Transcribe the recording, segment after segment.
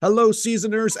Hello,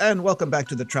 seasoners, and welcome back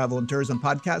to the Travel and Tourism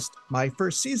Podcast, my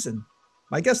first season.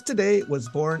 My guest today was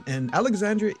born in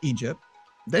Alexandria, Egypt.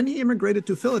 Then he immigrated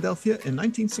to Philadelphia in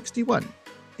 1961.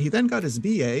 He then got his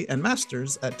BA and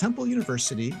master's at Temple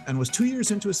University and was 2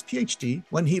 years into his PhD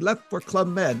when he left for Club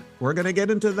Med. We're going to get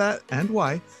into that and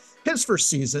why. His first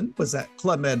season was at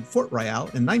Club Med Fort Royale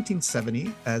in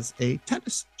 1970 as a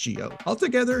tennis geo.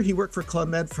 Altogether, he worked for Club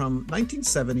Med from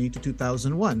 1970 to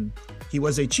 2001. He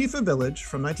was a chief of village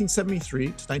from 1973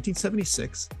 to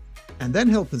 1976, and then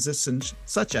held positions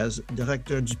such as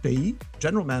Directeur du Pays,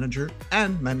 General Manager,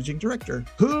 and Managing Director.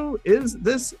 Who is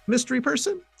this mystery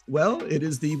person? Well, it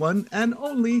is the one and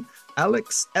only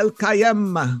Alex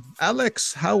ElKayem.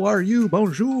 Alex, how are you?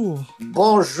 Bonjour.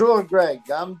 Bonjour, Greg.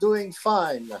 I'm doing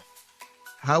fine.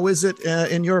 How is it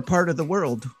in your part of the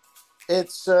world?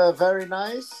 It's very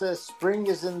nice. Spring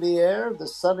is in the air, the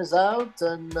sun is out,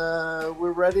 and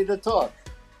we're ready to talk.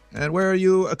 And where are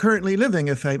you currently living,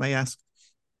 if I may ask?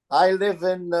 I live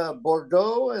in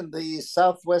Bordeaux in the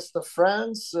southwest of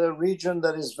France, a region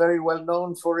that is very well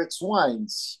known for its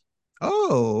wines.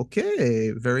 Oh, okay.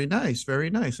 Very nice.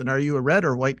 Very nice. And are you a red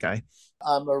or white guy?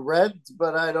 I'm a red,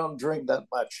 but I don't drink that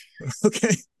much.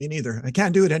 Okay. Me neither. I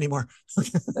can't do it anymore.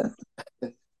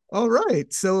 All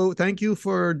right. So thank you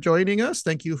for joining us.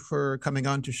 Thank you for coming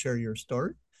on to share your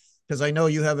story, because I know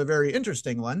you have a very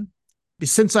interesting one.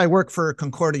 Since I work for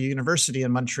Concordia University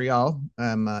in Montreal,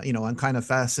 I'm kind of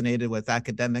fascinated with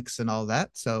academics and all that.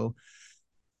 So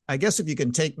I guess if you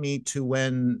can take me to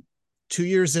when 2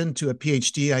 years into a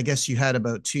PhD, I guess you had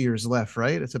about 2 years left,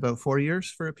 right? It's about 4 years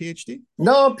for a PhD?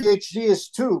 No, PhD is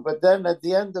two, but then at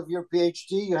the end of your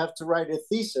PhD, you have to write a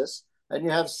thesis, and you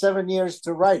have 7 years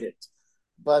to write it.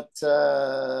 But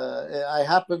I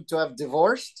happened to have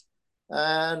divorced,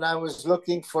 and I was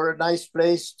looking for a nice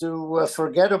place to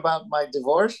forget about my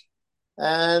divorce.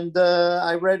 And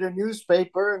I read a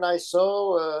newspaper, and I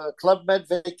saw Club Med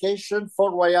vacation,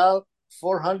 Fort Royale,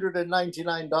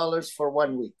 $499 for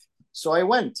 1 week. So I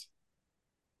went.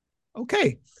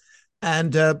 Okay.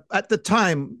 And at the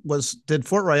time, did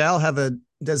Fort Royale have a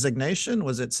designation?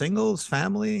 Was it singles,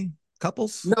 family,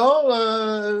 couples?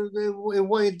 No,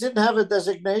 it didn't have a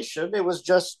designation. It was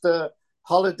just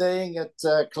holidaying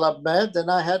at Club Med,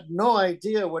 and I had no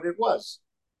idea what it was.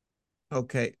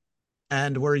 Okay.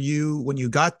 And when you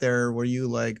got there, were you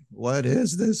like, what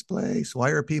is this place?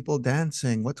 Why are people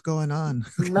dancing? What's going on?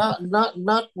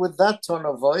 Not with that tone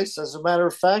of voice. As a matter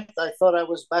of fact, I thought I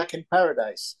was back in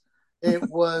paradise. It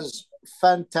was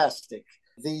fantastic.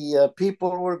 The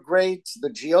people were great. The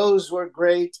GOs were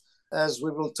great. As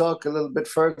we will talk a little bit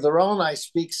further on, I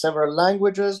speak several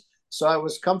languages, so I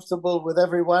was comfortable with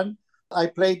everyone. I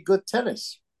played good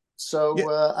tennis, so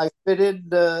Yeah. I fit in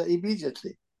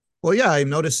immediately. Well, yeah, I'm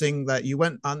noticing that you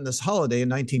went on this holiday in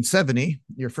 1970.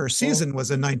 Your first Mm. season was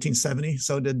in 1970.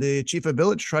 So did the chief of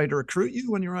village try to recruit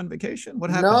you when you were on vacation? What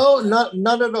happened? No,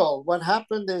 not at all. What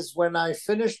happened is when I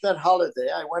finished that holiday,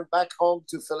 I went back home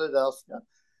to Philadelphia,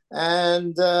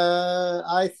 and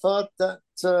I thought that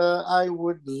I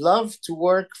would love to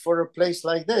work for a place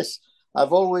like this.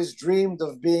 I've always dreamed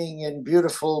of being in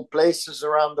beautiful places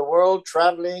around the world,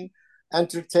 traveling,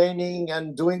 entertaining,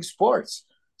 and doing sports.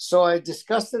 So I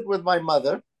discussed it with my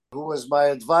mother, who was my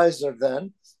advisor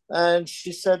then, and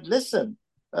she said, "Listen,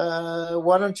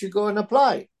 why don't you go and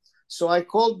apply?" So I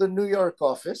called the New York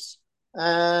office,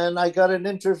 and I got an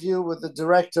interview with the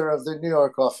director of the New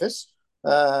York office,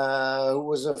 who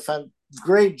was a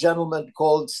great gentleman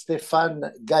called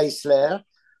Stéphane Geisler,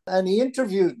 and he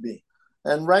interviewed me.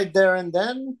 And right there and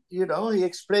then, he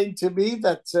explained to me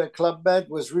that Club Med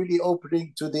was really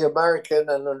opening to the American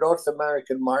and the North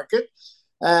American market,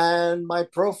 and my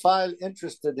profile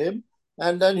interested him.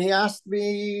 And then he asked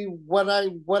me what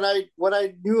I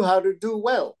knew how to do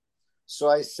well. So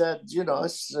I said,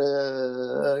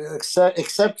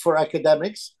 except for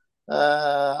academics,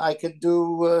 I can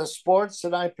do sports,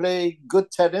 and I play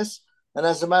good tennis. And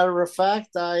as a matter of fact,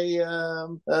 I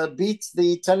beat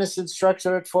the tennis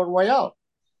instructor at Fort Royale.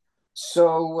 So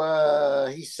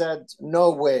he said, "No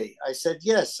way." I said,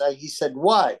 "Yes." He said,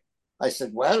 "Why?" I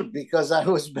said, "Well, because I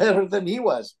was better than he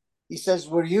was." He says,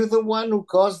 "Were you the one who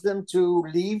caused them to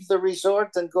leave the resort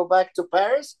and go back to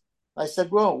Paris?" I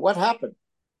said, "Well, what happened?"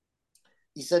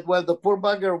 He said, "Well, the poor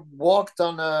bugger walked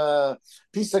on a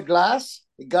piece of glass,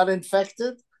 he got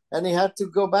infected, and he had to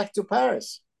go back to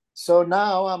Paris. So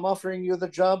now I'm offering you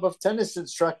the job of tennis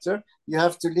instructor. You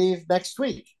have to leave next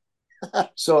week."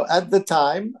 So at the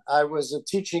time, I was a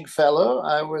teaching fellow.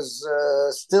 I was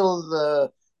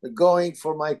still going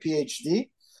for my PhD.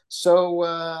 So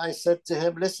I said to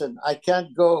him, "Listen, I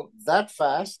can't go that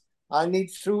fast. I need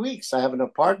 3 weeks. I have an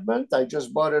apartment. I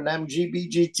just bought an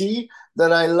MGBGT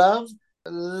that I love.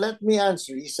 Let me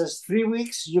answer. He says, 3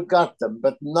 weeks, you got them,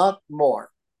 but not more.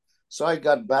 So I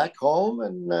got back home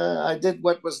and I did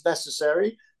what was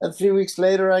necessary. And 3 weeks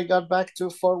later, I got back to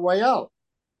Fort Royal.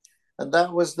 And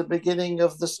that was the beginning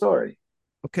of the story.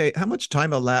 Okay, how much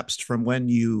time elapsed from when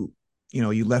you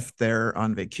left there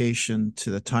on vacation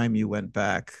to the time you went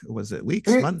back? Was it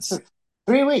weeks, Three, months?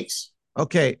 3 weeks.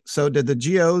 Okay, so did the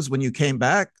GOs, when you came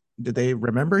back, did they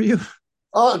remember you?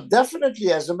 Oh,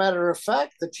 definitely. As a matter of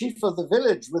fact, the chief of the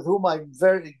village, with whom I'm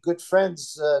very good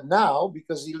friends now,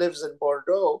 because he lives in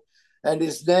Bordeaux, and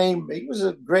his name, he was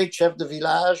a great chef de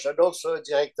village and also a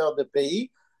directeur de pays.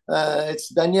 It's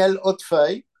Daniel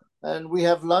Hautefeuille, and we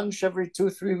have lunch every 2,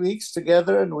 3 weeks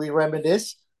together, and we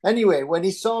reminisce. Anyway, when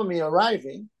he saw me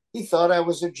arriving, he thought I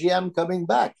was a GM coming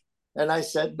back, and I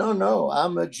said, "No, no,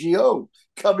 I'm a GO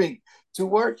coming to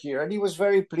work here," and he was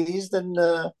very pleased and.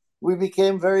 We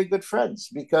became very good friends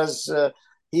because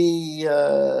he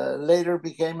later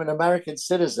became an American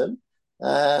citizen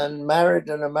and married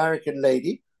an American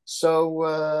lady. So,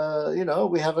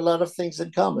 we have a lot of things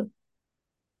in common.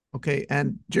 Okay,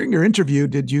 and during your interview,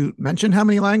 did you mention how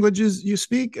many languages you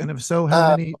speak? And if so,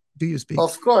 how Uh, many do you speak?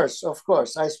 of course, of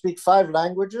course. I speak 5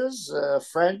 languages: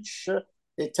 French,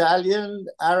 Italian,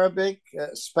 Arabic,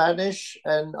 Spanish,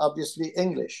 and obviously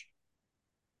English.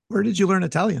 Where did you learn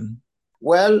Italian?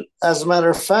 Well, as a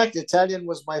matter of fact, Italian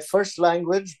was my first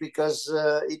language because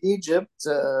in Egypt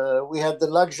we had the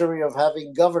luxury of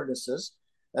having governesses,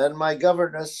 and my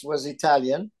governess was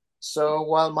Italian. So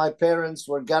while my parents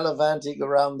were gallivanting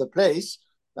around the place,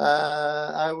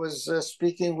 I was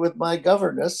speaking with my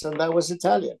governess, and that was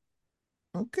Italian.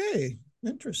 Okay,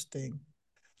 interesting.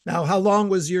 Now, how long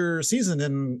was your season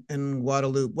in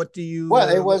Guadeloupe? What do you Well,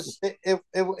 it what was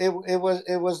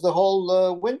it was the whole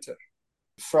winter,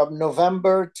 from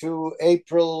November to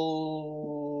April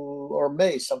or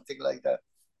May, something like that.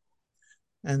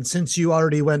 and since you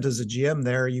already went as a GM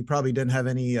there, you probably didn't have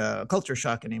any culture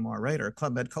shock anymore, right? Or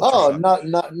Club Med culture Oh, shock.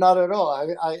 not at all.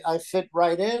 I fit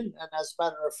right in, and as a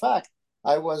matter of fact,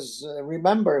 I was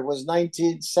remember it was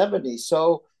 1970,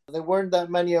 so there weren't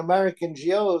that many American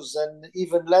GOs, and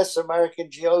even less American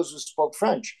GOs who spoke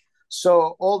French.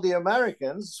 So all the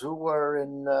Americans who were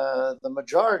in the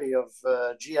majority of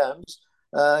GMs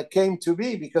came to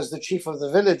me because the chief of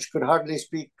the village could hardly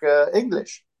speak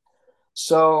English.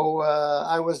 So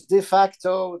I was de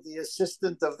facto the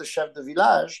assistant of the chef de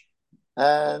village.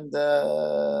 And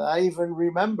I even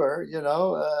remember,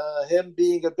 him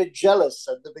being a bit jealous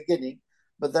at the beginning.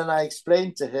 But then I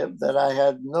explained to him that I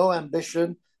had no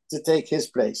ambition to take his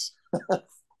place.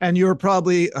 And you were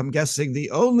probably, I'm guessing, the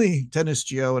only tennis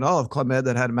GO in all of Club Med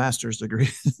that had a master's degree.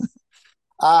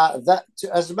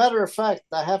 As a matter of fact,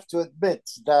 I have to admit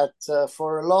that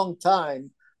for a long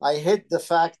time I hid the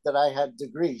fact that I had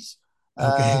degrees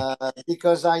Okay.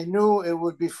 because I knew it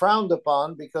would be frowned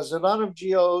upon because a lot of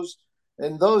GOs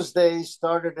in those days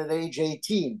started at age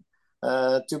 18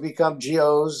 to become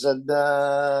GOs, and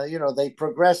they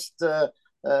progressed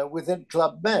within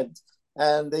Club Med,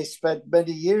 and they spent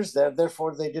many years there.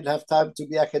 Therefore, they didn't have time to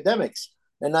be academics,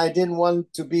 and I didn't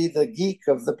want to be the geek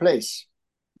of the place.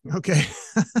 Okay.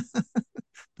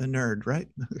 The nerd, right?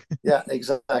 Yeah,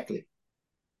 exactly.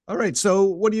 All right. So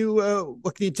what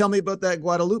can you tell me about that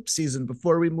Guadeloupe season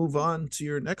before we move on to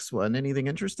your next one? Anything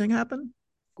interesting happen?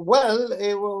 Well,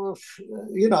 it was,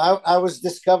 I was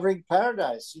discovering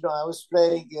paradise. I was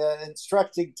playing,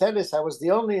 instructing tennis. I was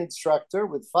the only instructor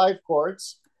with 5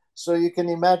 courts. So you can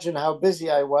imagine how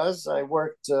busy I was. I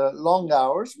worked long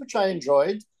hours, which I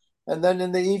enjoyed. And then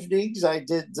in the evenings, I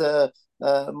did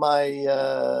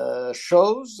my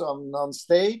shows on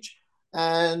stage.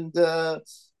 And,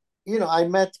 I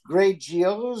met great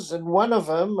GOs. And one of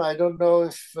them, I don't know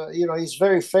if, he's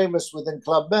very famous within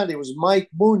Club Med. He was Mike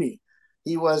Mooney.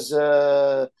 He was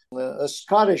a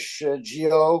Scottish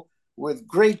GO with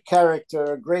great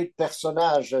character, great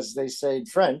personnage, as they say in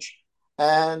French.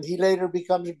 And he later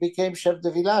became chef de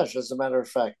village, as a matter of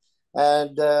fact.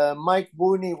 And Mike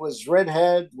Mooney was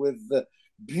redhead with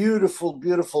beautiful,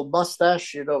 beautiful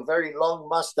mustache, very long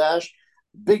mustache,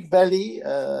 big belly,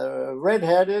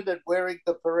 redheaded, and wearing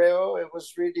the pareo. It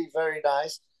was really very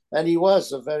nice. And he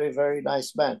was a very, very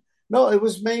nice man. No, it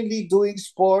was mainly doing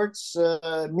sports,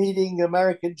 meeting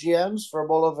American GMs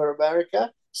from all over America,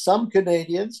 some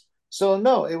Canadians. So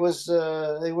no, it was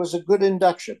a good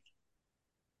induction.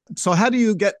 So how do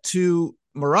you get to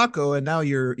Morocco and now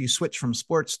you switch from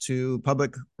sports to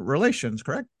public relations,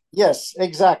 correct? Yes,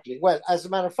 exactly. Well, as a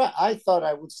matter of fact, I thought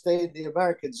I would stay in the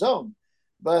American zone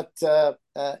But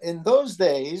in those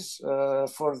days,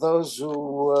 for those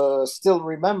who still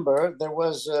remember, there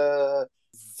was a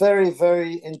very,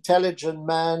 very intelligent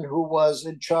man who was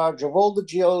in charge of all the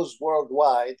geos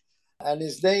worldwide, and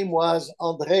his name was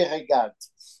André Regard.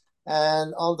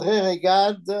 And André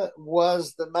Regard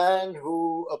was the man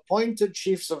who appointed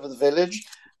chiefs of the village,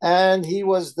 and he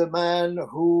was the man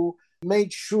who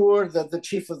made sure that the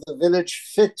chief of the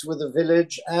village fit with the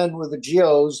village and with the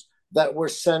geos that were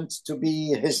sent to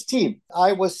be his team.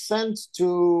 I was sent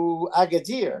to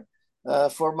Agadir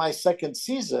for my second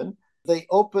season. They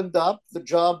opened up the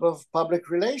job of public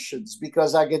relations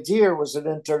because Agadir was an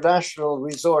international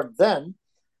resort then,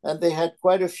 and they had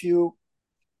quite a few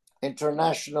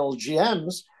international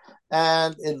GMs.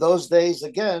 And in those days,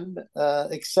 again,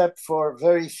 except for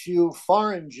very few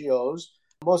foreign GOs,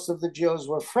 most of the GOs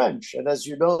were French. And as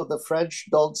you know, the French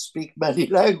don't speak many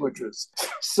languages.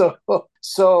 So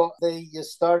they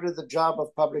started the job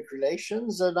of public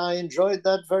relations, and I enjoyed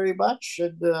that very much.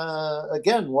 And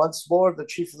again, once more, the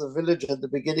chief of the village at the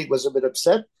beginning was a bit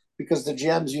upset because the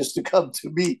GMs used to come to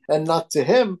me and not to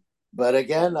him. But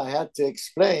again, I had to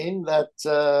explain that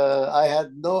I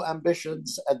had no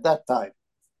ambitions at that time.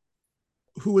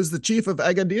 Who was the chief of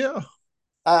Agadir?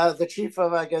 The chief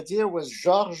of Agadir was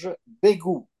Georges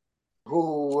Bégou,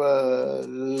 who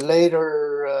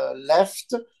later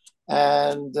left.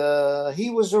 And he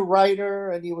was a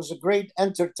writer and he was a great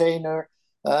entertainer.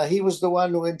 He was the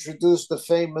one who introduced the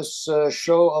famous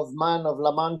show of Man of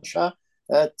La Mancha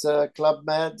at Club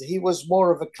Med. He was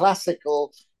more of a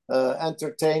classical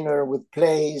entertainer with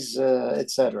plays,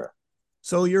 etc.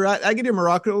 So you're at Agadir,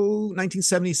 Morocco,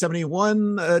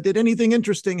 1970-71. Did anything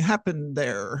interesting happen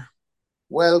there?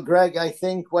 Well, Greg, I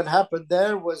think what happened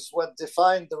there was what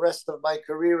defined the rest of my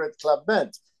career at Club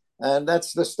Med. And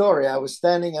that's the story. I was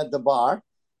standing at the bar,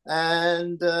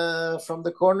 and from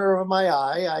the corner of my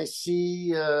eye, I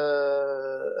see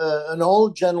an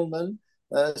old gentleman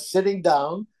sitting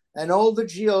down, and all the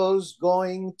GOs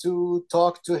going to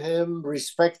talk to him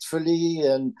respectfully.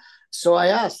 And so I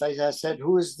asked, I said,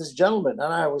 who is this gentleman?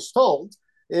 And I was told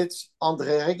it's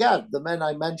André Regard, the man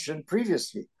I mentioned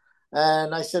previously.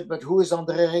 And I said, but who is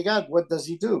André Regard? What does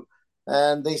he do?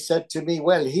 And they said to me,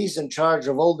 well, he's in charge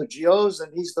of all the GOs,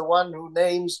 and he's the one who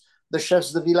names the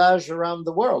chefs de village around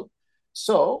the world.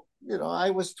 So, I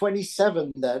was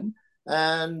 27 then.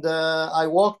 And I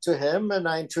walked to him and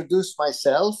I introduced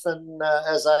myself. And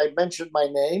as I mentioned my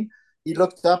name, he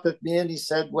looked up at me and he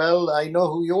said, well, I know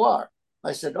who you are.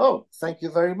 I said, oh, thank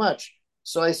you very much.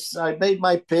 So I made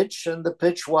my pitch, and the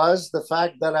pitch was the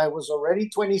fact that I was already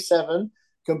 27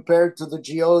 compared to the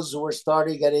GOs who were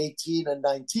starting at 18 and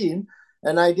 19.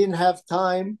 And I didn't have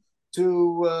time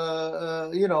to,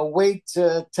 wait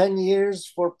 10 years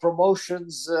for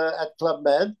promotions at Club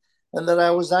Med, and that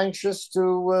I was anxious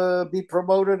to be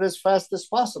promoted as fast as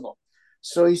possible.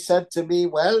 So he said to me,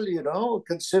 well,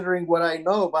 considering what I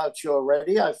know about you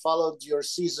already, I followed your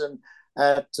season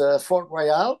at Fort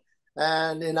Royal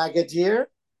and in Agadir,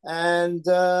 and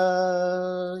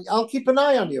I'll keep an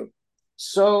eye on you.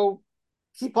 So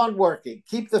keep on working,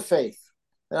 keep the faith.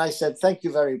 And I said, thank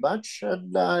you very much.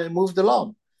 And I moved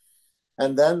along.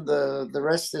 And then the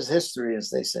rest is history, as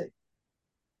they say.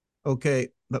 Okay.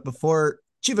 But before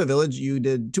Chief of Village, you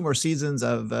did 2 more seasons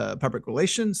of public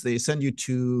relations. They send you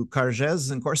to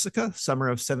Cargès in Corsica, summer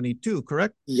of 72,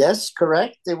 correct? Yes,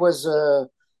 correct. It was a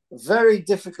very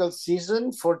difficult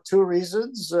season for 2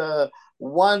 reasons.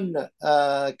 One,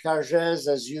 Cargès,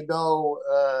 as you know,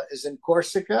 is in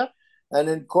Corsica. And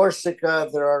in Corsica,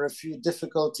 there are a few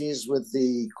difficulties with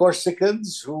the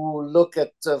Corsicans who look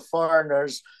at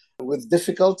foreigners with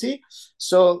difficulty.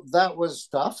 So that was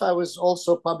tough. I was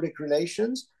also public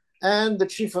relations. And the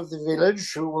chief of the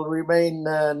village, who will remain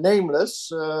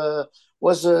nameless,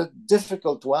 was a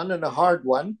difficult one and a hard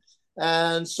one.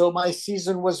 And so my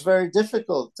season was very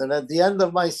difficult. And at the end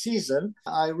of my season,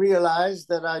 I realized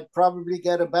that I'd probably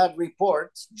get a bad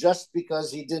report just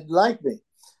because he didn't like me.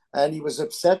 And he was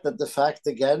upset at the fact,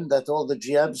 again, that all the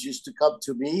GMs used to come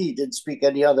to me. He didn't speak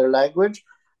any other language.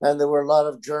 And there were a lot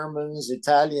of Germans,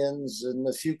 Italians, and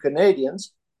a few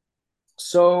Canadians.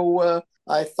 So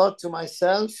I thought to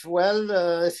myself,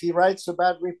 well, if he writes a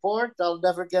bad report, I'll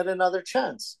never get another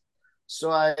chance.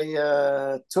 So I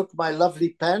took my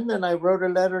lovely pen and I wrote a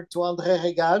letter to André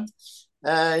Regard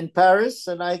in Paris,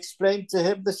 and I explained to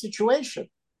him the situation.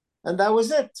 And that was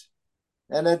it.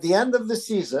 And at the end of the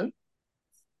season,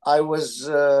 I was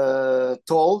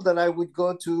told that I would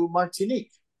go to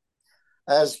Martinique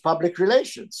as public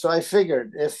relations. So I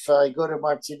figured if I go to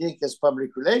Martinique as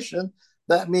public relations,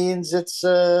 that means it's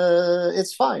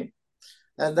fine.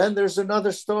 And then there's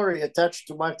another story attached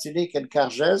to Martinique and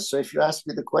Cargès. So if you ask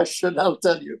me the question, I'll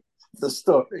tell you the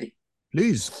story.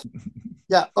 Please.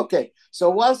 Yeah, okay. So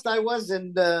whilst I was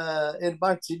in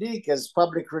Martinique as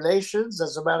public relations,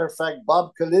 as a matter of fact,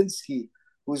 Bob Kalinsky,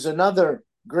 who's another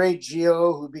great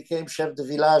GO who became chef de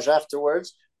village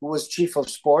afterwards, who was chief of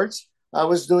sports, I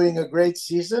was doing a great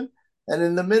season. And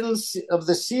in the middle of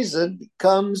the season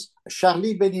comes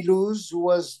Charlie Benilouz, who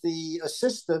was the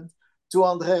assistant to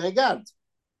André Regard.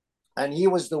 And he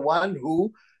was the one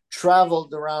who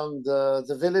traveled around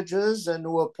the villages and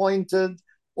who appointed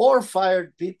or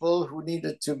fired people who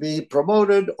needed to be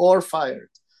promoted or fired.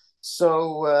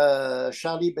 So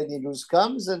Charlie Benilouz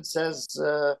comes and says,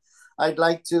 I'd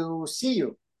like to see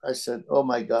you. I said, oh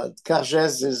my God,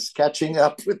 Cargès is catching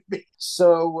up with me.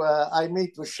 So I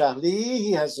meet with Charlie.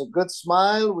 He has a good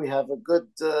smile. We have a good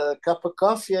cup of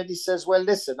coffee. And he says, well,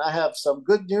 listen, I have some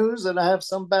good news and I have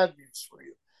some bad news for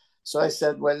you. So I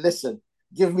said, well, listen,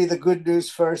 give me the good news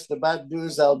first. The bad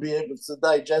news, I'll be able to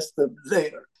digest them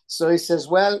later. So he says,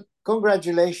 well,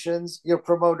 congratulations, you're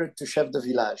promoted to chef de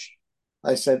village.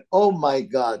 I said, oh my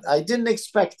God, I didn't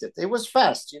expect it. It was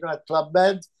fast. At Club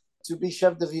Med, to be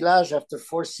chef de village after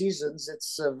 4 seasons,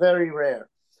 it's very rare.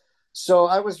 So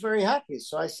I was very happy.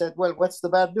 So I said, well, what's the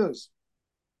bad news?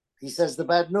 He says, the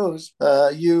bad news,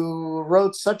 you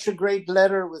wrote such a great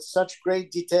letter with such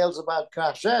great details about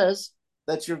Cargès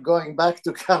that you're going back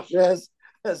to Cargès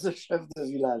as a chef de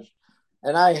village.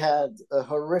 And I had a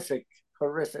horrific,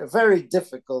 a very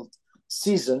difficult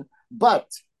season. But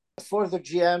for the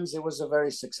GMs, it was a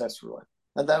very successful one.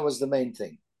 And that was the main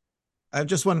thing. I have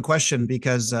just one question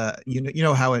because you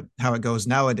know how it goes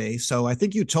nowadays. So I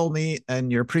think you told me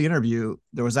in your pre-interview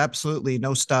there was absolutely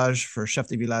no stage for chef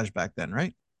de village back then,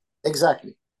 right?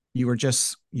 Exactly. You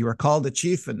were called the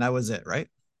chief, and that was it, right?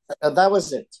 That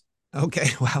was it. Okay.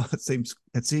 Wow. It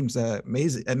seems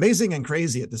amazing and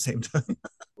crazy at the same time.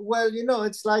 Well,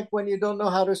 it's like when you don't know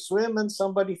how to swim and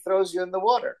somebody throws you in the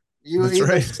water. You That's either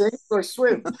right. sink or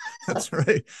swim. That's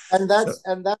right. And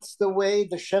that's the way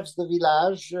the chefs de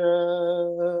village,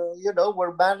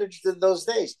 were managed in those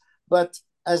days. But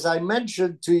as I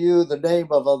mentioned to you, the name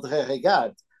of André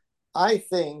Regard, I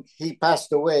think he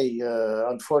passed away,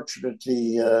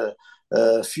 unfortunately,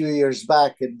 a few years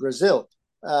back in Brazil.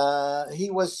 He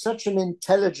was such an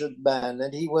intelligent man,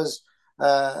 and he was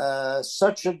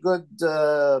such a good,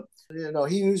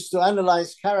 he used to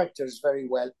analyze characters very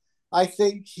well. I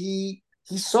think he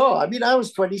saw. I mean, I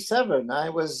was 27. I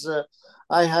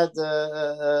had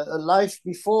a life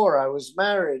before. I was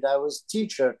married. I was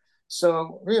teacher.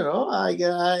 So I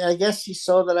guess he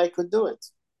saw that I could do it,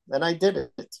 and I did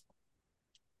it.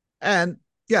 And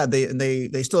yeah,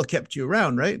 they still kept you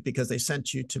around, right? Because they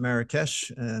sent you to Marrakesh,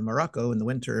 Morocco, in the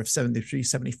winter of 73,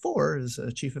 74 as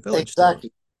a chief of village.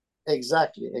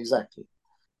 Exactly, exactly.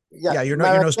 Yeah, you're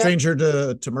no stranger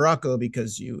to Morocco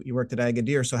because you worked at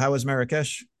Agadir. So how was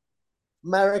Marrakesh?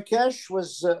 Marrakesh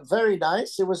was very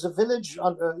nice. It was a village,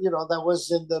 that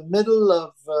was in the middle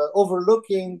of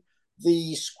overlooking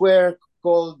the square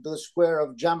called the Square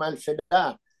of Jamal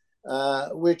Feda,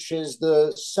 which is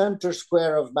the center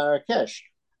square of Marrakesh.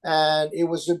 And it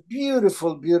was a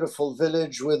beautiful, beautiful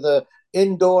village with an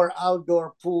indoor,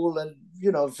 outdoor pool and,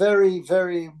 very,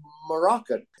 very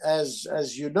Moroccan. As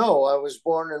you know, I was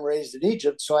born and raised in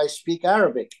Egypt, so I speak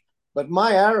Arabic. But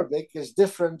my Arabic is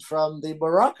different from the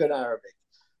Moroccan Arabic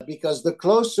because the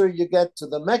closer you get to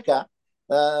the Mecca,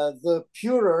 the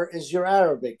purer is your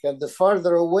Arabic. And the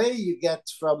farther away you get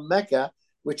from Mecca,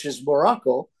 which is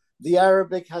Morocco, the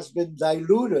Arabic has been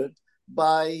diluted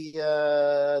by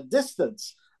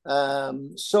distance.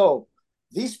 So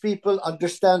these people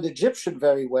understand Egyptian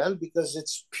very well because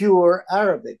it's pure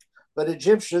Arabic. But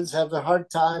Egyptians have a hard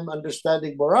time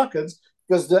understanding Moroccans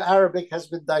because the Arabic has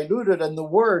been diluted and the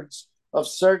words of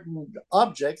certain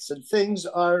objects and things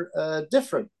are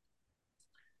different.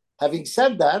 Having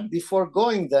said that, before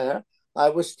going there, I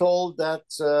was told that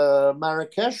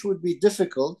Marrakesh would be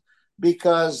difficult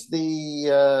because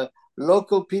the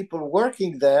local people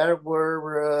working there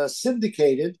were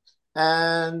syndicated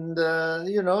and,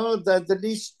 that the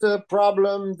least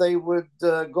problem, they would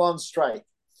go on strike.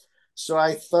 So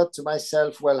I thought to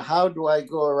myself, well, how do I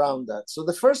go around that? So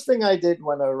the first thing I did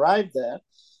when I arrived there,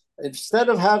 instead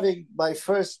of having my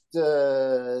first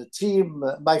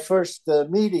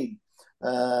meeting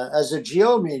as a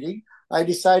GO meeting, I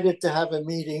decided to have a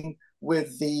meeting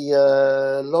with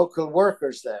the local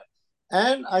workers there.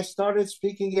 And I started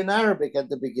speaking in Arabic at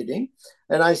the beginning.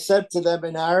 And I said to them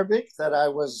in Arabic that I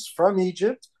was from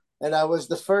Egypt and I was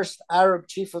the first Arab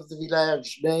chief of the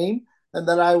village name and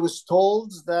that I was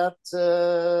told that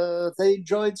they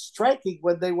enjoyed striking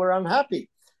when they were unhappy.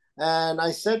 And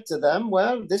I said to them,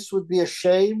 well, this would be a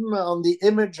shame on the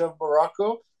image of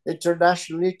Morocco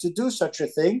internationally to do such a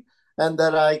thing, and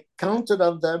that I counted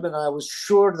on them and I was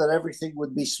sure that everything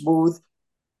would be smooth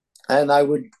and I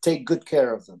would take good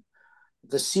care of them.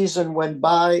 The season went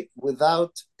by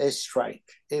without a strike.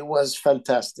 It was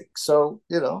fantastic. So,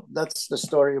 that's the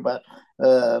story about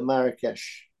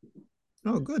Marrakesh.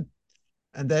 Oh, good.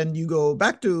 And then you go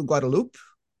back to Guadeloupe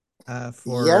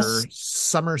for Yes,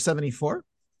 summer 74.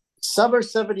 summer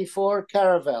 74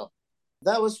 Caravel.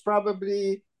 That was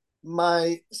probably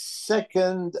my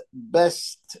second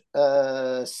best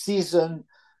season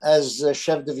as a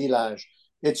chef de village.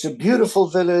 It's a beautiful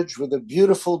village with a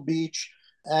beautiful beach,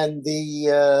 and the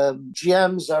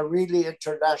GMs are really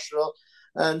international.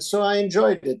 And so I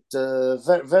enjoyed it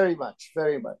very much,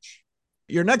 very much.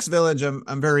 Your next village,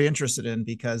 I'm very interested in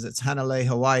because it's Hanalei,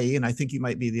 Hawaii, and I think you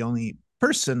might be the only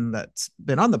person that's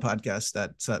been on the podcast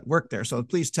that's worked there. So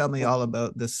please tell me all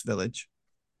about this village.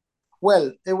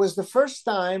 Well, it was the first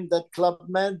time that Club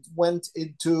Med went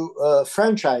into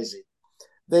franchising.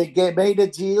 Made a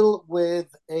deal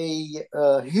with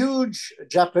a huge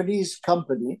Japanese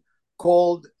company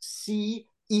called C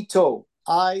Ito,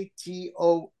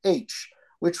 Itoh,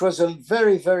 which was a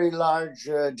very, very large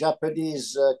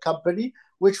Japanese company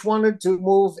which wanted to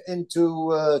move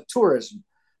into tourism.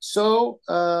 So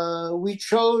we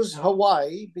chose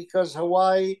Hawaii because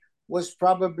Hawaii was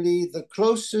probably the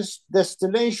closest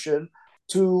destination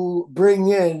to bring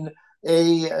in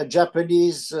a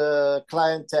Japanese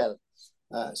clientele.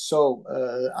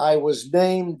 I was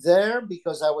named there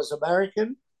because I was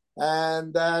American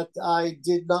and that I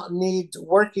did not need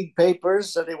working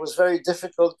papers, and it was very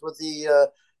difficult with the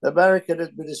American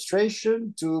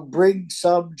administration to bring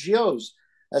some GOs.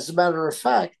 As a matter of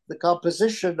fact, the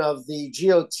composition of the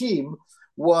GO team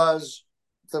was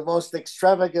the most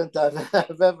extravagant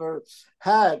I've ever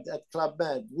had at Club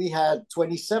Med. We had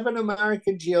 27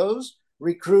 American GOs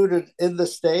recruited in the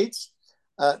States,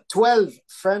 12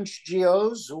 French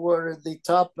GOs who were in the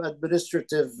top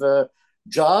administrative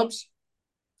jobs,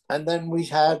 and then we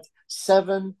had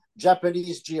 7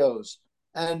 Japanese GOs.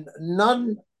 And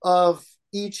none of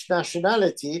each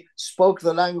nationality spoke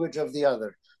the language of the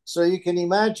other. So you can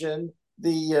imagine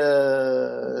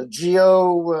the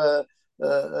GO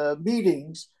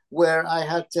meetings where I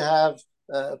had to have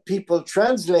people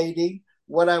translating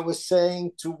what I was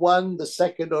saying to one, the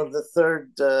second, or the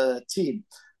third team.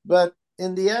 But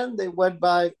in the end, they went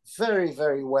by very,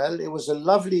 very well. It was a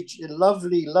lovely,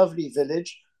 lovely, lovely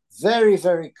village, very,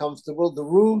 very comfortable. The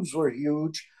rooms were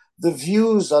huge. The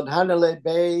views on Hanalei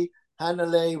Bay,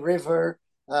 Hanalei River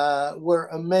were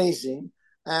amazing.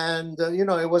 And,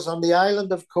 it was on the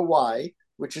island of Kauai,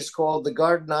 which is called the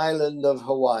Garden Island of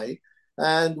Hawaii.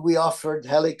 And we offered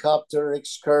helicopter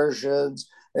excursions,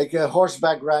 like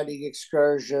horseback riding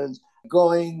excursions,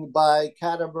 going by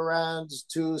catamarans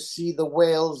to see the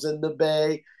whales in the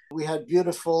bay. We had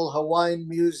beautiful Hawaiian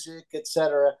music,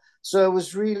 etc. So it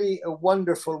was really a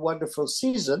wonderful, wonderful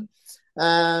season.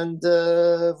 And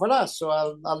voila, so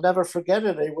I'll never forget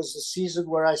it. It was a season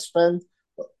where I spent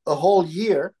a whole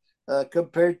year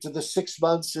compared to the 6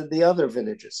 months in the other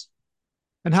villages.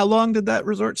 And how long did that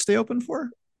resort stay open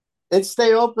for? It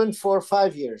stayed open for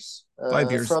 5 years.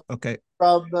 5 years. Okay.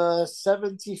 From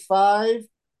 75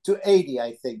 to 80,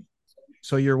 I think.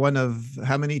 So you're one of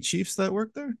how many chiefs that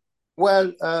work there?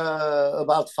 Well,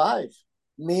 about 5.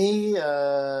 Me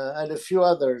and a few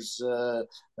others.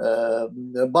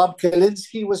 Bob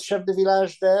Kalinske was chef de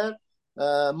village there.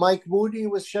 Mike Mooney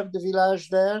was chef de village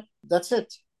there. That's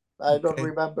it. I don't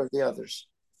remember the others.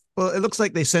 Well, it looks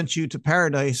like they sent you to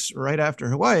paradise right after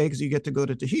Hawaii because you get to go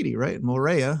to Tahiti, right?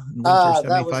 Moorea in winter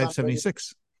 75,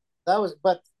 76.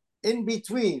 But in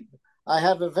between, I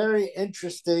have a very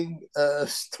interesting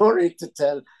story to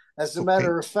tell. As a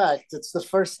matter of fact, it's the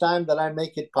first time that I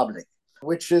make it public,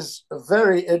 which is a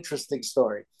very interesting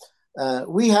story.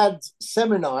 We had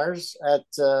seminars at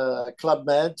Club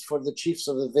Med for the chiefs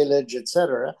of the village,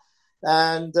 etc.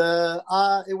 And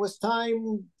it was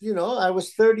time, I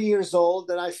was 30 years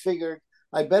old, and I figured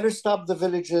I better stop the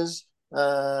villages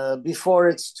before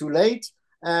it's too late.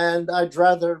 And I'd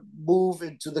rather move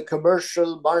into the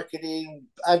commercial marketing,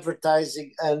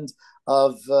 advertising end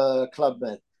of Club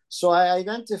Med. So I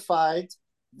identified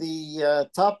the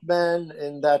top man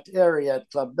in that area at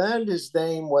Club Med. His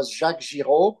name was Jacques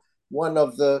Giraud, one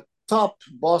of the top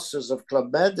bosses of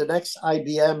Club Med, an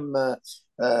ex-IBM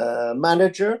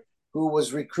manager who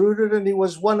was recruited, and he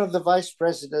was one of the vice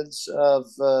presidents of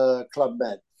Club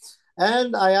Med.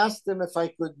 And I asked him if I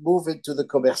could move into the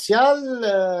commercial.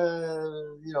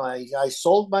 I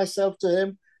sold myself to him,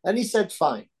 and he said,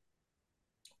 fine.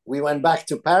 We went back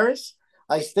to Paris.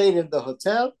 I stayed in the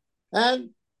hotel,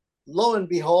 and lo and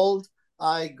behold,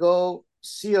 I go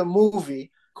see a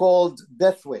movie called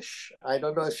Death Wish. I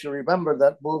don't know if you remember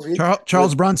that movie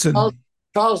Charles Bronson.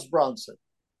 Charles Bronson.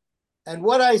 And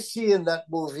what I see in that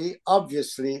movie,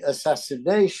 obviously,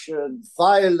 assassination,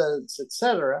 violence,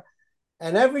 etc.,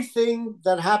 and everything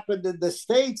that happened in the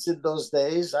States in those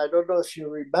days. I don't know if you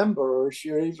remember or if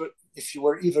you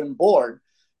were even born,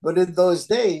 but in those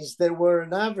days there were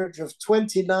an average of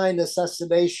 29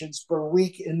 assassinations per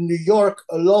week in New York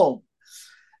alone.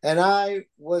 And I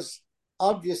was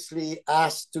obviously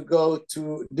asked to go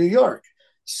to New York.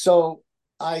 So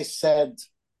I said,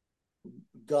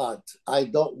 God, I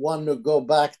don't want to go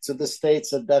back to the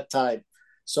States at that time.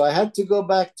 So I had to go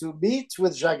back to meet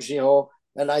with Jacques Giraud.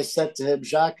 And I said to him,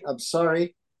 Jacques, I'm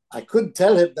sorry. I couldn't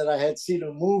tell him that I had seen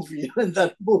a movie, and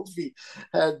that movie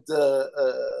had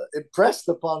impressed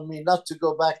upon me not to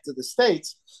go back to the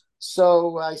States.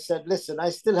 So I said, listen, I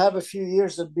still have a few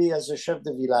years of me as a chef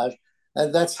de village.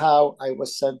 And that's how I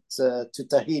was sent to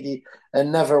Tahiti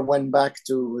and never went back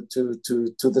to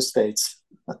the States.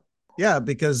 Yeah,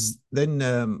 because then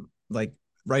like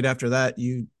right after that,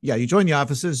 you join the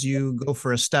offices. You go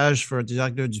for a stage for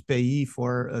Directeur du Pays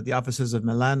for the offices of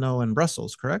Milano and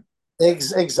Brussels, correct?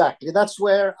 Exactly. That's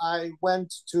where I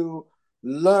went to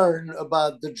learn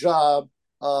about the job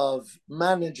of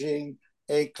managing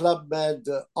a Club Med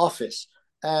office.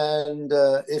 And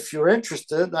if you're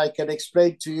interested, I can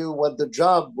explain to you what the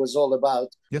job was all about.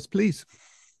 Yes, please.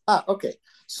 Okay.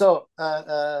 So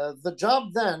the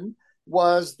job then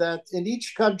was that in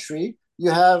each country you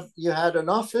had an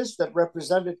office that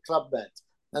represented Club Med,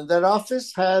 and that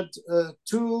office had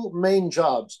two main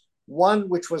jobs. One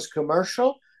which was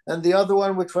commercial, and the other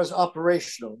one which was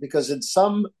operational. Because in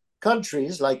some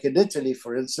countries, like in Italy,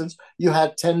 for instance, you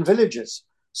had 10 villages.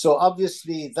 So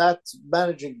obviously, that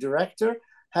managing director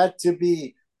had to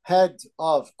be head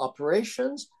of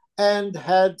operations and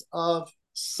head of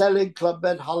selling Club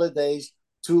Med holidays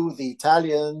to the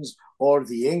Italians or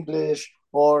the English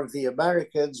or the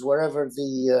Americans, wherever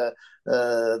the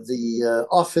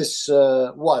office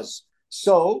was.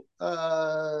 So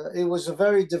it was a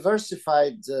very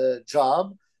diversified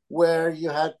job where you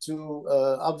had to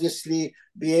obviously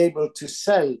be able to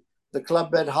sell the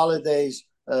Club Med holidays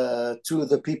to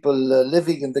the people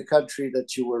living in the country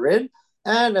that you were in,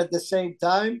 and at the same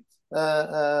time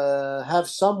have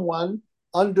someone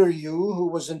under you who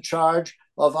was in charge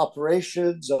of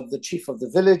operations, of the chief of the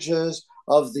villages,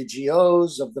 of the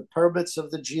GOs, of the permits of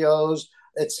the GOs,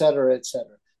 etc.,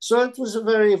 etc. So it was a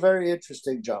very, very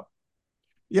interesting job.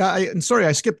 Yeah, and sorry,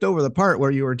 I skipped over the part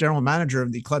where you were general manager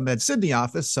of the Club Med Sydney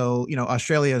office. So,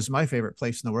 Australia is my favorite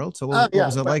place in the world. So, what Yeah,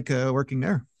 was it like working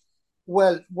there?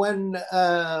 well, when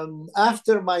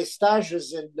after my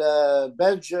stages in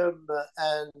Belgium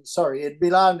in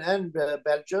Milan and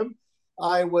Belgium,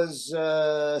 I was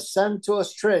sent to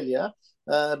Australia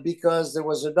because there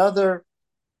was another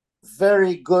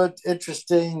very good,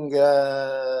 interesting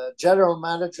general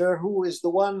manager who is the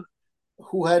one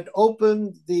who had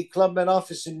opened the Club Med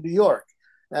office in New York.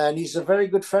 And he's a very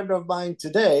good friend of mine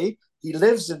today. He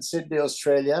lives in Sydney,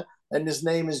 Australia, and his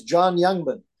name is John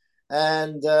Youngman.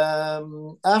 And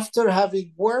after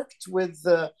having worked with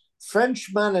French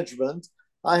management,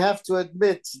 I have to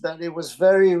admit that it was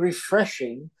very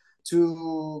refreshing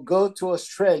to go to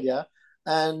Australia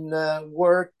and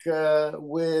work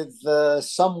with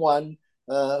someone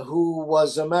who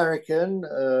was American.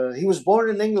 He was born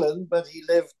in England, but he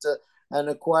lived and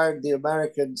acquired the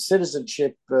American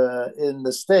citizenship in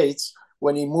the States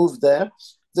when he moved there.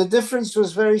 The difference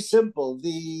was very simple.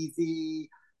 The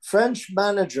French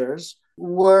managers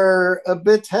were a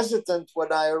bit hesitant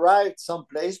when I arrived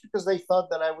someplace because they thought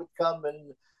that I would come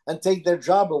and take their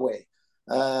job away.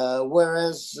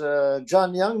 Whereas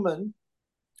John Youngman,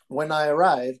 when I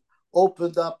arrived,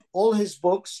 opened up all his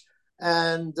books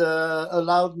and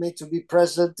allowed me to be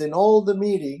present in all the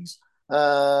meetings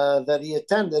that he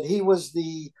attended. He was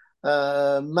the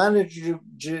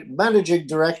managing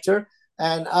director,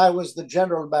 and I was the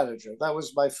general manager. That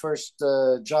was my first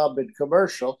job in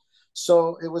commercial.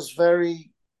 So it was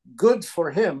very good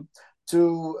for him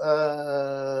to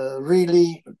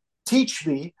really teach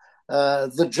me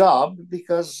the job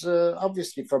because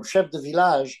obviously from chef de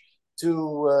village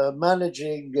to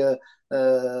managing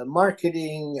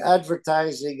marketing,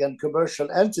 advertising, and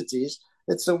commercial entities,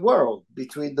 it's a world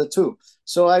between the two.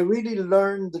 So I really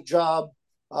learned the job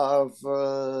of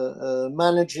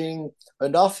managing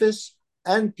an office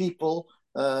and people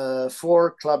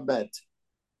for Club Med.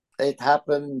 It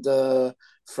happened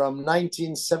from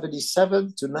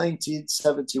 1977 to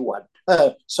 1971.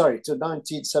 Sorry, to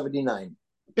 1979.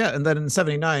 Yeah, and then in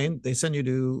 '79 they send you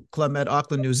to Club Med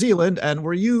Auckland, New Zealand. And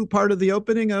were you part of the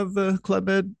opening of Club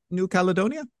Med New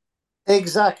Caledonia?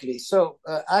 Exactly. So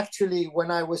actually, when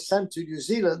I was sent to New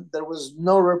Zealand, there was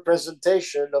no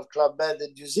representation of Club Med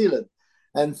in New Zealand.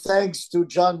 And thanks to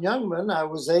John Youngman, I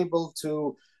was able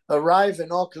to arrive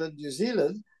in Auckland, New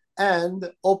Zealand, and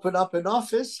open up an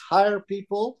office, hire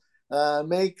people,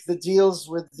 make the deals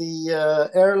with the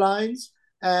airlines.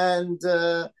 And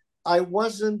I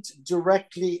wasn't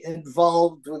directly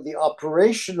involved with the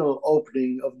operational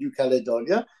opening of New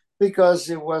Caledonia because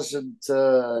it wasn't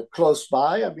close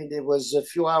by. I mean, it was a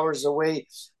few hours away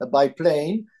by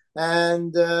plane.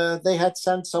 And they had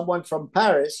sent someone from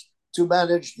Paris to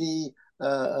manage the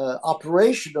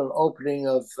operational opening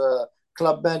of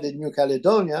Club Med in New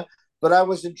Caledonia. But I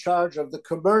was in charge of the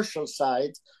commercial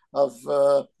side of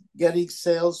getting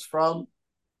sales from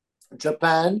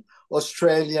Japan,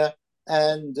 Australia,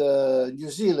 and New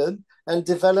Zealand, and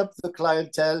develop the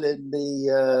clientele in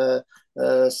the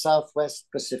Southwest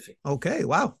Pacific. Okay,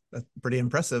 wow, that's pretty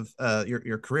impressive.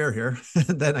 Your career here.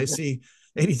 Then I see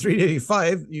 83 to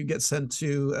 85, you get sent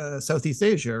to Southeast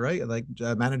Asia, right? Like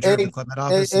manager of the Club Med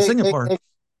office in Singapore.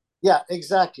 Yeah,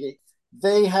 exactly.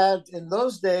 They had in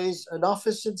those days an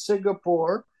office in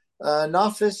Singapore, an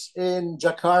office in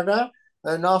Jakarta,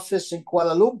 an office in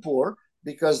Kuala Lumpur,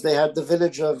 because they had the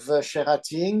village of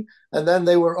Sherating, and then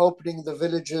they were opening the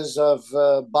villages of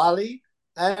Bali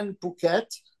and Phuket,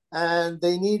 and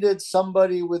they needed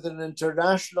somebody with an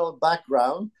international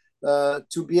background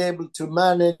to be able to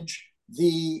manage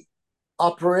the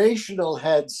operational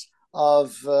heads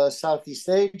of Southeast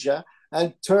Asia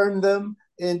and turn them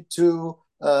into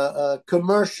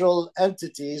commercial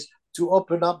entities to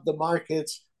open up the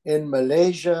markets in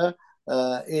Malaysia,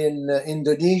 in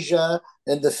Indonesia,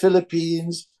 in the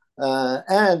Philippines,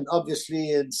 and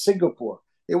obviously in Singapore.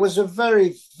 It was a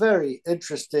very, very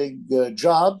interesting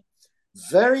job,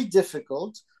 very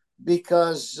difficult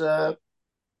because the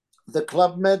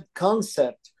Club Med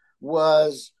concept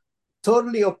was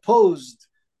totally opposed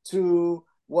to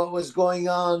what was going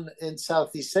on in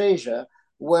Southeast Asia,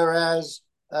 whereas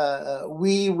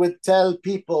we would tell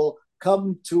people,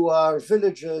 come to our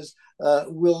villages,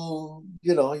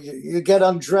 you get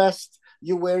undressed,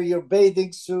 you wear your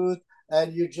bathing suit,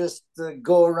 and you just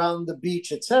go around the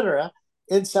beach, etc.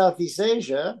 In Southeast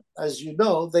Asia, as you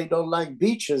know, they don't like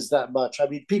beaches that much. I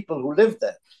mean, people who live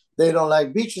there, they don't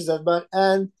like beaches that much,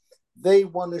 and they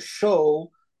want to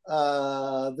show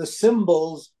the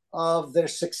symbols of their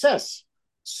success.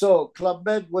 So Club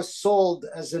Med was sold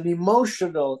as an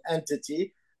emotional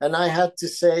entity, and I had to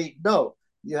say, no,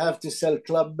 you have to sell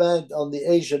Club Med on the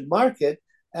Asian market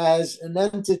as an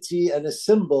entity and a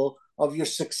symbol of your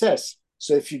success.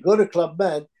 So if you go to Club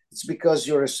Med, it's because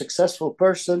you're a successful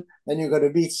person and you're going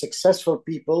to meet successful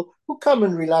people who come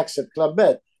and relax at Club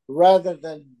Med, rather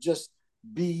than just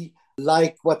be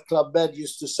like what Club Med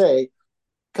used to say,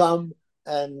 come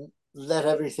and let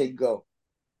everything go.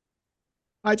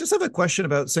 I just have a question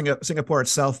about Singapore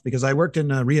itself, because I worked in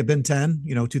Ria Bintan,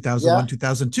 2001, Yeah,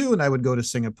 2002, and I would go to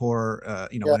Singapore,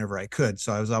 yeah. whenever I could.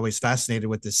 So I was always fascinated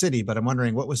with the city, but I'm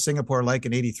wondering, what was Singapore like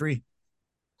in '83?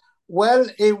 Well,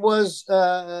 it was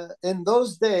in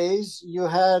those days you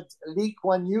had Lee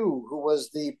Kuan Yew, who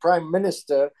was the prime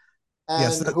minister,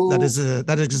 Yes, and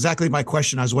that is exactly my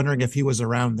question. I was wondering if he was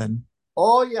around then.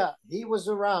 oh yeah, he was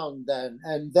around then.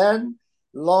 And then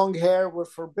long hair were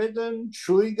forbidden,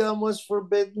 chewing gum was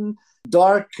forbidden,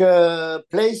 dark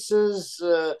places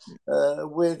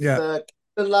with Yeah.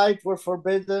 candlelight were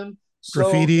forbidden. So it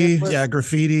Graffiti, was yeah,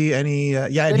 graffiti,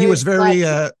 yeah, and he was very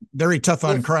exactly very tough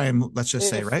on if crime, let's just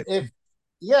say, right? if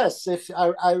yes, if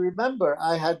I remember,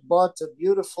 I had bought a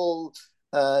beautiful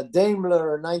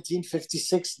Daimler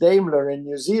 1956 Daimler in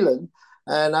New Zealand,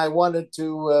 and I wanted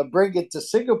to bring it to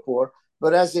Singapore.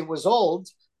 But as it was old,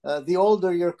 the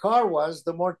older your car was,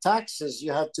 the more taxes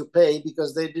you had to pay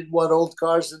because they didn't want old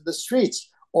cars in the streets,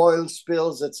 oil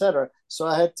spills, etc. So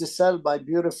I had to sell my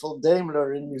beautiful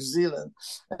Daimler in New Zealand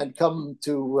and come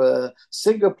to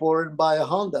Singapore and buy a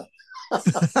Honda.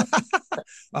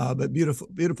 But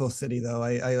beautiful city though.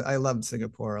 I loved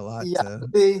Singapore a lot. Yeah,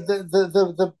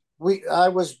 the we I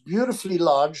was beautifully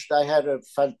lodged. I had a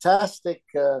fantastic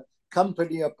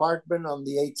company apartment on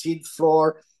the 18th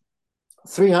floor,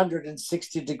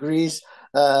 360 degrees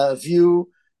view,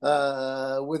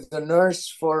 with a nurse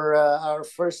for our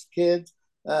first kid.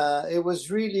 It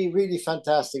was really, really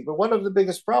fantastic. But one of the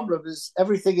biggest problems is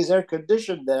everything is air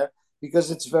conditioned there because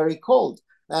it's very cold,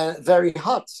 very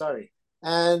hot. Sorry.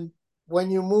 And when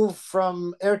you move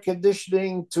from air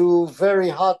conditioning to very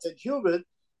hot and humid,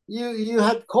 you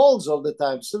had colds all the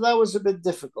time. So that was a bit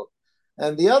difficult.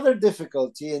 And the other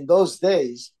difficulty in those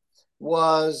days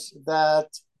was that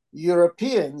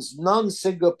Europeans, non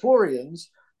Singaporeans,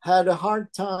 had a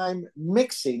hard time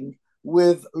mixing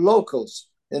with locals.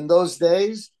 In those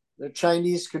days, the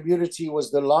Chinese community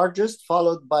was the largest,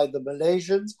 followed by the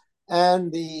Malaysians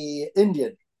and the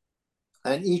Indian.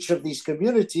 And each of these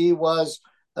community was,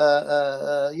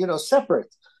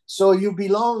 separate. So you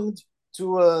belonged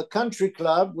to a country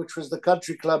club, which was the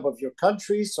country club of your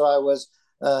country. So I was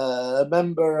a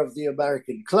member of the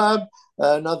American club.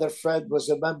 Another friend was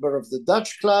a member of the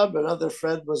Dutch club. Another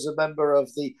friend was a member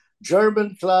of the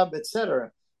German club,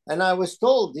 etc. And I was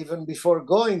told even before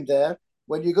going there,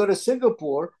 when you go to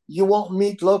Singapore, you won't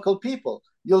meet local people.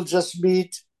 You'll just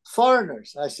meet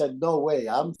foreigners. I said, no way.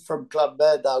 I'm from Club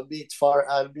Med. I'll meet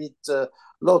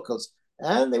locals.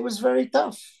 And it was very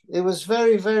tough. It was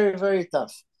very, very, very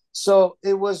tough. So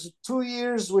it was 2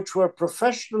 years which were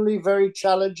professionally very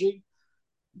challenging,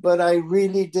 but I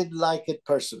really did like it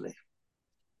personally.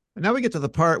 And now we get to the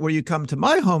part where you come to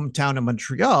my hometown of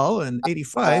Montreal in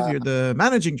 '85. Uh, You're the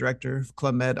managing director of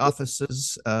Club Med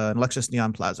offices in Lexus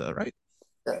Neon Plaza, right?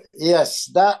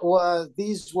 yes,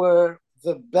 these were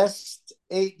the best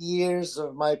 8 years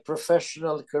of my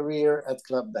professional career at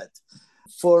Club Med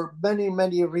for many,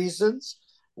 many reasons.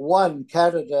 One,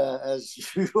 Canada, as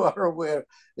you are aware,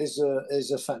 is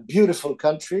a beautiful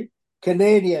country.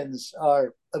 Canadians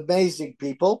are amazing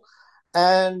people.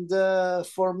 And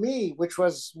for me, which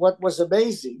was what was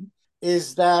amazing,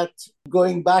 is that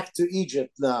going back to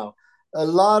Egypt now, a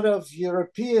lot of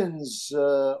Europeans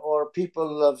or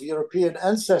people of European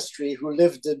ancestry who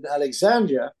lived in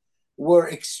Alexandria were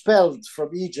expelled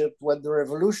from Egypt when the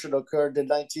revolution occurred in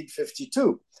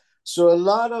 1952. So a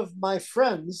lot of my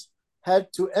friends had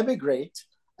to emigrate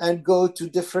and go to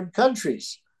different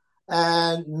countries.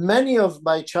 And many of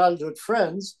my childhood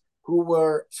friends who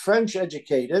were French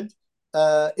educated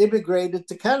immigrated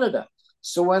to Canada.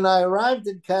 So when I arrived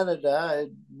in Canada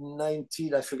in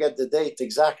 19, I forget the date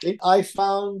exactly, I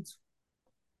found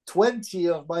 20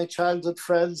 of my childhood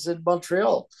friends in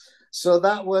Montreal. So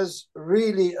that was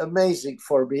really amazing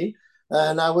for me.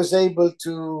 And I was able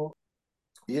to,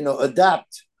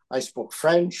 adapt. I spoke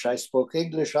French, I spoke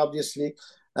English, obviously.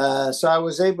 So I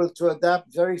was able to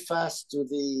adapt very fast to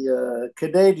the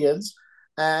Canadians.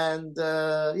 And,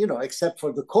 except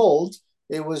for the cold,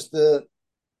 it was the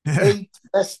 8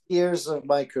 best years of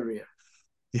my career.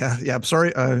 Yeah. I'm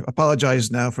sorry. I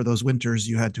apologize now for those winters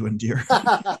you had to endure.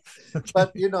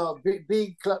 But Okay.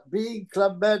 being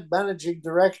Club Med managing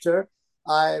director,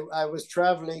 I was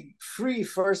traveling free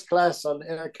first class on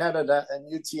Air Canada and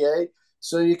UTA.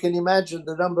 So you can imagine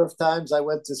the number of times I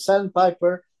went to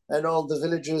Sandpiper and all the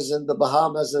villages in the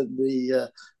Bahamas and the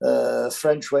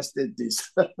French West Indies.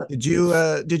 Did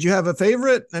you have a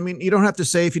favorite? I mean, you don't have to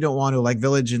say if you don't want to, like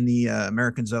Village in the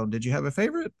American Zone. Did you have a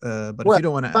favorite? But if Well, you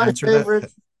don't want to my answer that,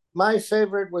 favorite, my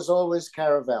favorite was always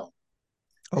Caravel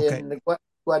okay. in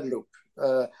Guadeloupe.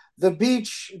 The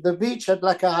beach at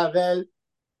La Caravelle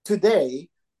today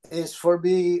is for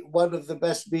me one of the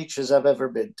best beaches I've ever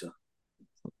been to.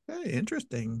 Hey,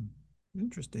 interesting.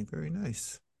 Interesting. Very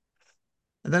nice.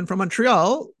 And then from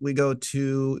Montreal, we go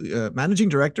to managing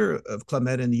director of Club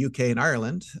Med in the UK and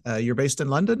Ireland. You're based in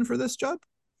London for this job?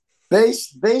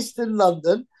 Based in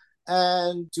London,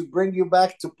 and to bring you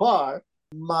back to par,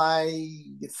 my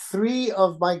three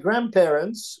of my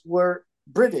grandparents were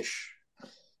British.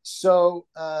 So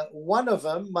one of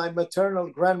them, my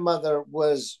maternal grandmother,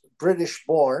 was British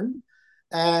born,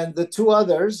 and the two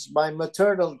others, my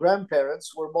maternal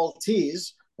grandparents, were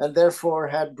Maltese and therefore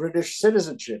had British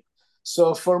citizenship.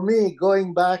 So for me,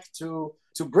 going back to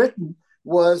Britain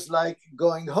was like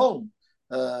going home,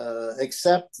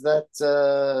 except that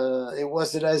it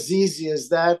wasn't as easy as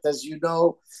that. As you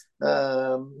know,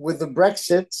 with the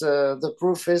Brexit, the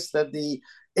proof is that the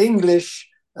English,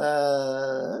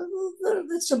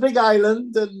 it's a big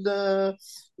island, and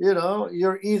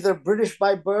you're either British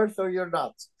by birth or you're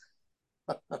not.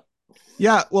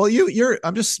 Yeah, well, you're.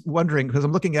 I'm just wondering because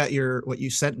I'm looking at your what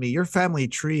you sent me. Your family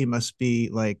tree must be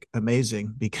like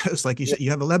amazing because, like you Yeah. said,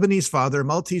 you have a Lebanese father,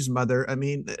 Maltese mother. I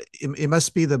mean, it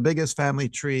must be the biggest family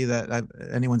tree that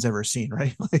anyone's ever seen,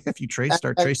 right? Like if you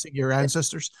start And, tracing your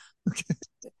ancestors.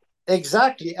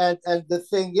 exactly, and the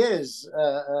thing is,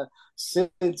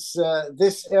 since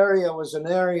this area was an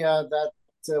area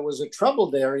that was a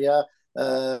troubled area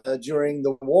during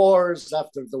the wars,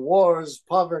 after the wars,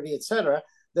 poverty, etc.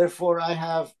 Therefore, I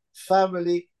have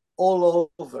family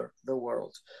all over the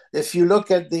world. If you look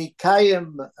at the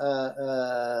Kayem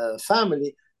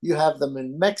family, you have them in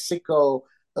Mexico,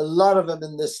 a lot of them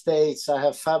in the States. I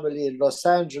have family in Los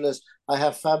Angeles. I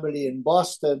have family in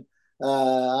Boston.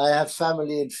 I have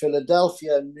family in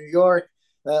Philadelphia and New York.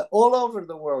 All over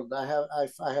the world, I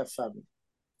have family.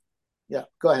 Yeah,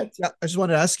 go ahead. Yeah, I just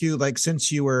wanted to ask you, like,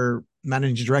 since you were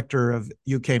managing director of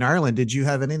UK and Ireland, did you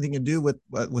have anything to do with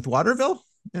Waterville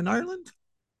in Ireland?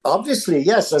 Obviously,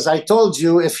 yes. As I told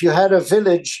you, if you had a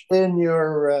village in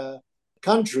your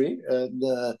country, and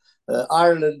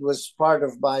Ireland was part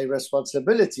of my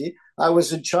responsibility, I was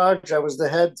in charge. I was the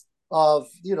head of,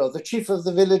 the chief of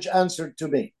the village answered to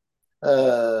me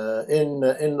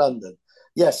in London.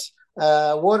 Yes,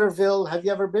 Waterville. Have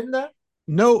you ever been there?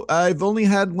 No, I've only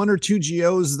had one or two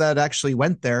GOs that actually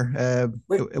went there.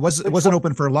 Which, It which wasn't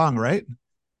open for long, right?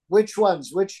 which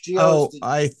ones? Which geos Oh, did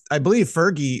I believe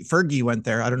Fergie went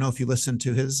there. I don't know if you listened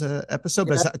to his episode,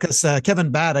 you? but Yeah. because Kevin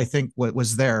Bad, I think,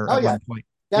 was there Oh at yeah, one point.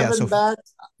 Yeah, Kevin Bat.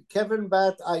 Kevin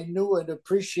Bat, I knew and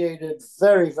appreciated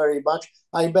very, very much.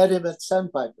 I met him at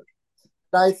Sandpiper.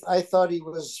 I thought he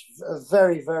was a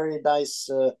very, very nice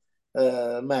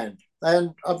man, and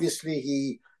obviously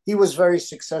he was very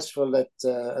successful at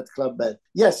Club Med.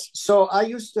 Yes, so I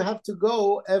used to have to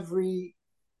go every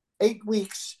 8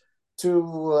 weeks to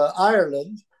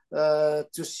Ireland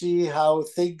to see how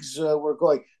things were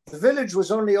going. The village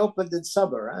was only opened in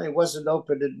summer. It wasn't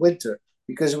open in winter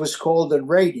because it was cold and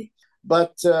rainy.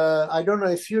 But I don't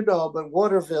know if you know, but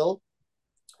Waterville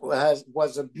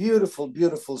was a beautiful,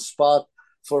 beautiful spot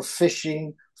for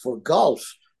fishing, for golf.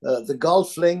 The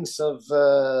golf links of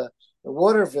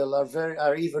Waterville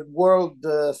are even world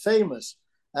famous.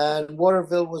 And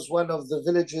Waterville was one of the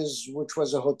villages which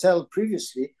was a hotel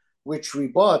previously, which we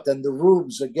bought, and the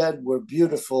rooms again were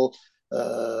beautiful.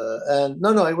 And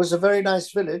no, it was a very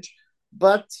nice village,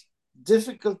 but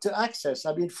difficult to access.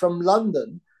 I mean, from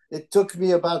London, it took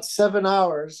me about 7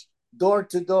 hours door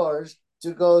to doors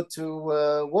to go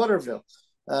to Waterville.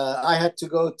 I had to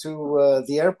go to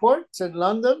the airport in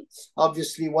London,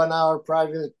 obviously 1 hour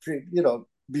private,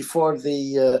 before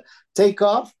the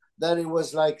takeoff. Then it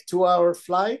was like 2 hour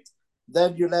flight.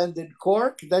 Then you land in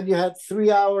Cork. Then you had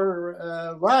 3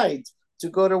 hour ride to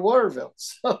go to Waterville.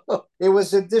 So it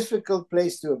was a difficult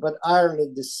place to. But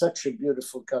Ireland is such a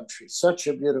beautiful country, such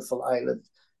a beautiful island.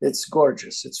 It's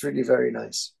gorgeous. It's really very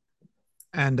nice.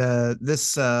 and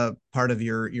this part of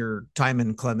your time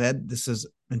in Club Med, this is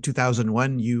in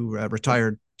 2001. You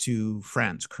retired to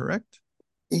France, correct?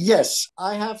 Yes,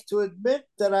 I have to admit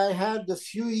that I had a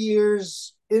few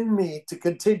years in me to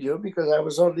continue because I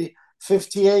was only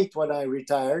 58 when I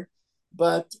retired.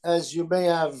 But as you may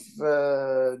have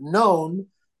known,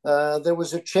 there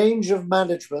was a change of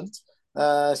management.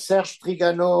 Serge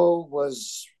Trigano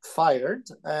was fired,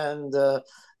 and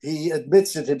he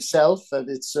admits it himself, and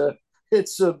it's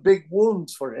a big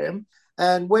wound for him.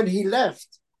 And when he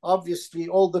left, obviously,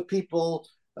 all the people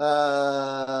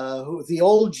the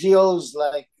old geos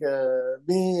like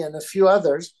me and a few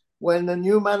others, when a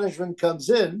new management comes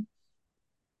in,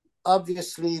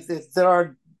 obviously there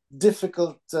are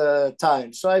difficult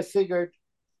times. So I figured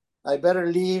I better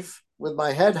leave with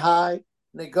my head high,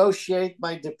 negotiate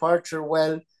my departure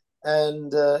well,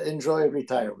 and enjoy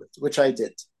retirement, which I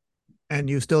did. And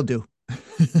you still do,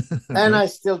 And right? I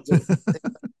still do.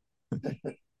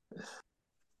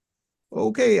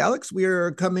 Okay, Alex, we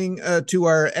are coming to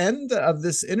our end of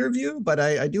this interview, but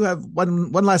I do have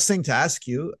one last thing to ask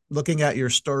you. Looking at your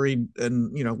storied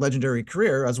and legendary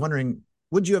career, I was wondering,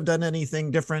 would you have done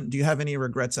anything different? Do you have any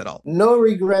regrets at all? No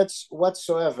regrets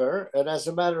whatsoever. And as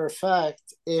a matter of fact,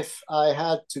 if I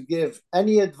had to give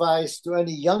any advice to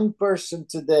any young person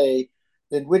today,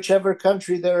 in whichever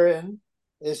country they're in,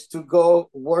 is to go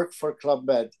work for Club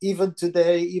Med. Even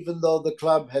today, even though the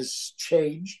club has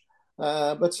changed,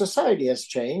 but society has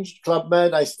changed. Club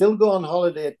Med, I still go on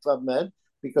holiday at Club Med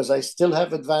because I still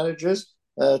have advantages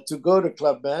to go to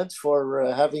Club Med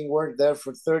for having worked there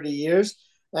for 30 years.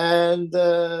 And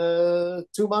 2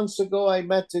 months ago, I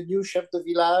met a new chef de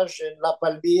village in La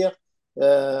Palmyre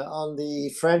on the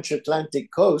French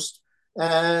Atlantic coast.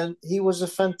 And he was a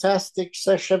fantastic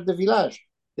chef de village.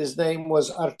 His name was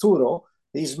Arturo.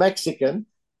 He's Mexican.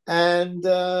 And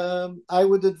I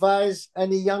would advise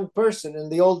any young person. In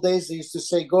the old days, they used to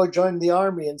say, go join the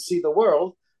army and see the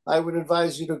world. I would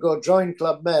advise you to go join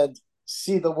Club Med,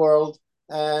 see the world,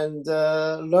 and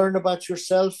learn about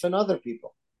yourself and other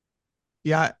people.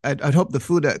 Yeah, I'd hope the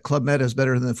food at Club Med is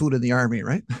better than the food in the army,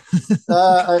 right?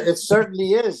 It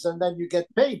certainly is. And then you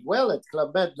get paid well at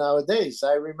Club Med nowadays.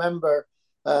 I remember,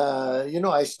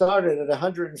 I started at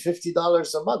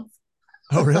 $150 a month.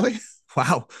 Oh, really?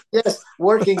 Wow. Yes,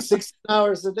 working 16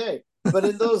 hours a day. But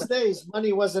in those days,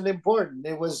 money wasn't important.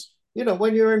 It was,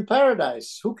 when you're in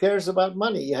paradise, who cares about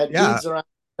money? You had Yeah. beads around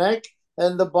your neck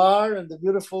and the bar and the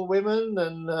beautiful women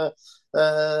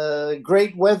and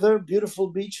great weather, beautiful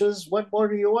beaches. What more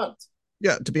do you want?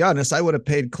 Yeah, to be honest, I would have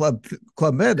paid Club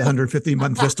Med 150 a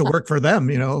month just to work for them,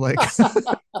 like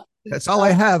that's all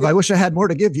I have. I wish I had more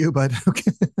to give you, but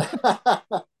okay.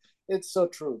 It's so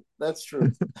true. That's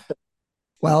true.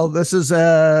 Well, this has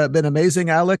been amazing,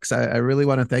 Alex. I really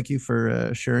want to thank you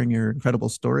for sharing your incredible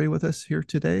story with us here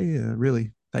today.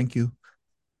 Really, thank you.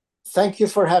 Thank you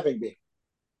for having me.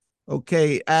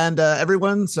 Okay, and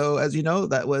everyone, so as you know,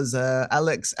 that was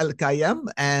Alex ElKayem,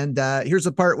 and here's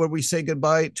the part where we say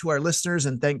goodbye to our listeners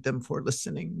and thank them for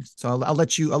listening. So I'll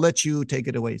let you take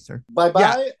it away, sir. Bye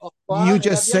Yeah, bye. Au you revoir et à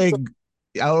just say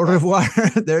bientôt. au revoir.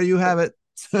 There you have it.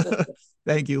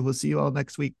 Thank you. We'll see you all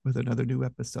next week with another new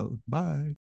episode.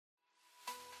 Bye.